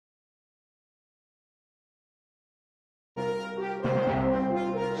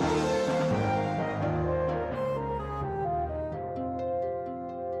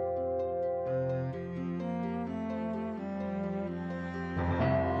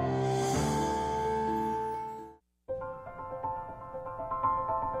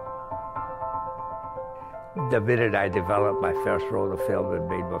The minute I developed my first roll of film and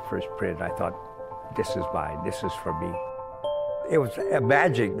made my first print, I thought, this is mine, this is for me. It was a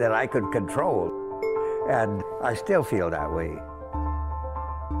magic that I could control, and I still feel that way.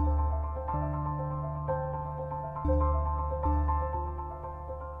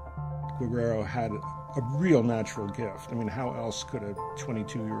 Guerrero had a real natural gift. I mean, how else could a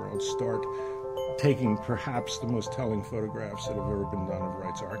 22-year-old start taking perhaps the most telling photographs that have ever been done of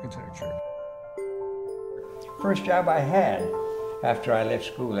Wright's architecture? First job I had after I left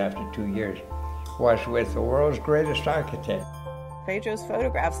school after 2 years was with the world's greatest architect. Pedro's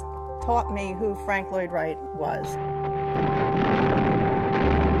photographs taught me who Frank Lloyd Wright was.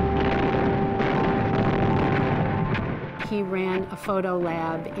 He ran a photo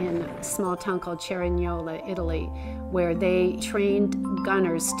lab in a small town called Cerignola, Italy, where they trained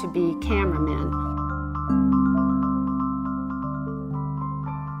gunners to be cameramen.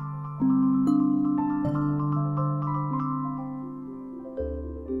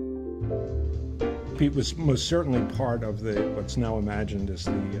 Pete was most certainly part of what's now imagined as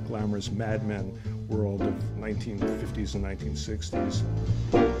the glamorous Mad Men world of 1950s and 1960s.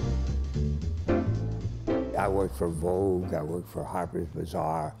 I worked for Vogue, I worked for Harper's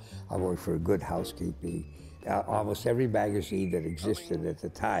Bazaar, I worked for Good Housekeeping, almost every magazine that existed at the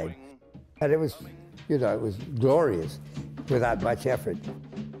time. And it was, it was glorious without much effort.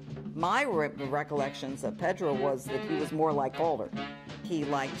 My recollections of Pedro was that he was more like Calder. He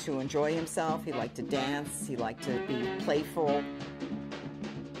liked to enjoy himself, he liked to dance, he liked to be playful.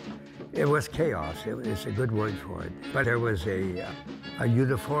 It was chaos, it's a good word for it. But there was a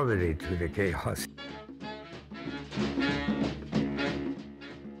uniformity to the chaos.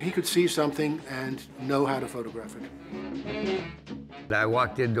 He could see something and know how to photograph it. I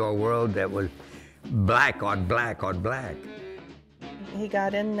walked into a world that was black on black on black. He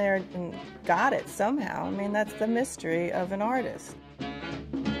got in there and got it somehow. I mean, that's the mystery of an artist.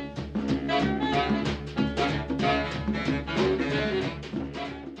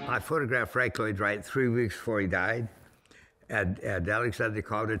 I photographed Frank Lloyd Wright 3 weeks before he died, and Alexander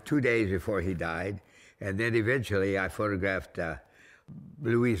Calder 2 days before he died, and then eventually I photographed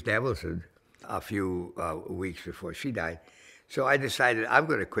Louise Nevelson a few weeks before she died. So I decided I'm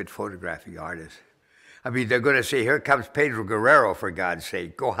going to quit photographing artists. I mean, they're going to say, here comes Pedro Guerrero, for God's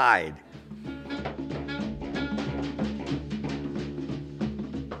sake, go hide.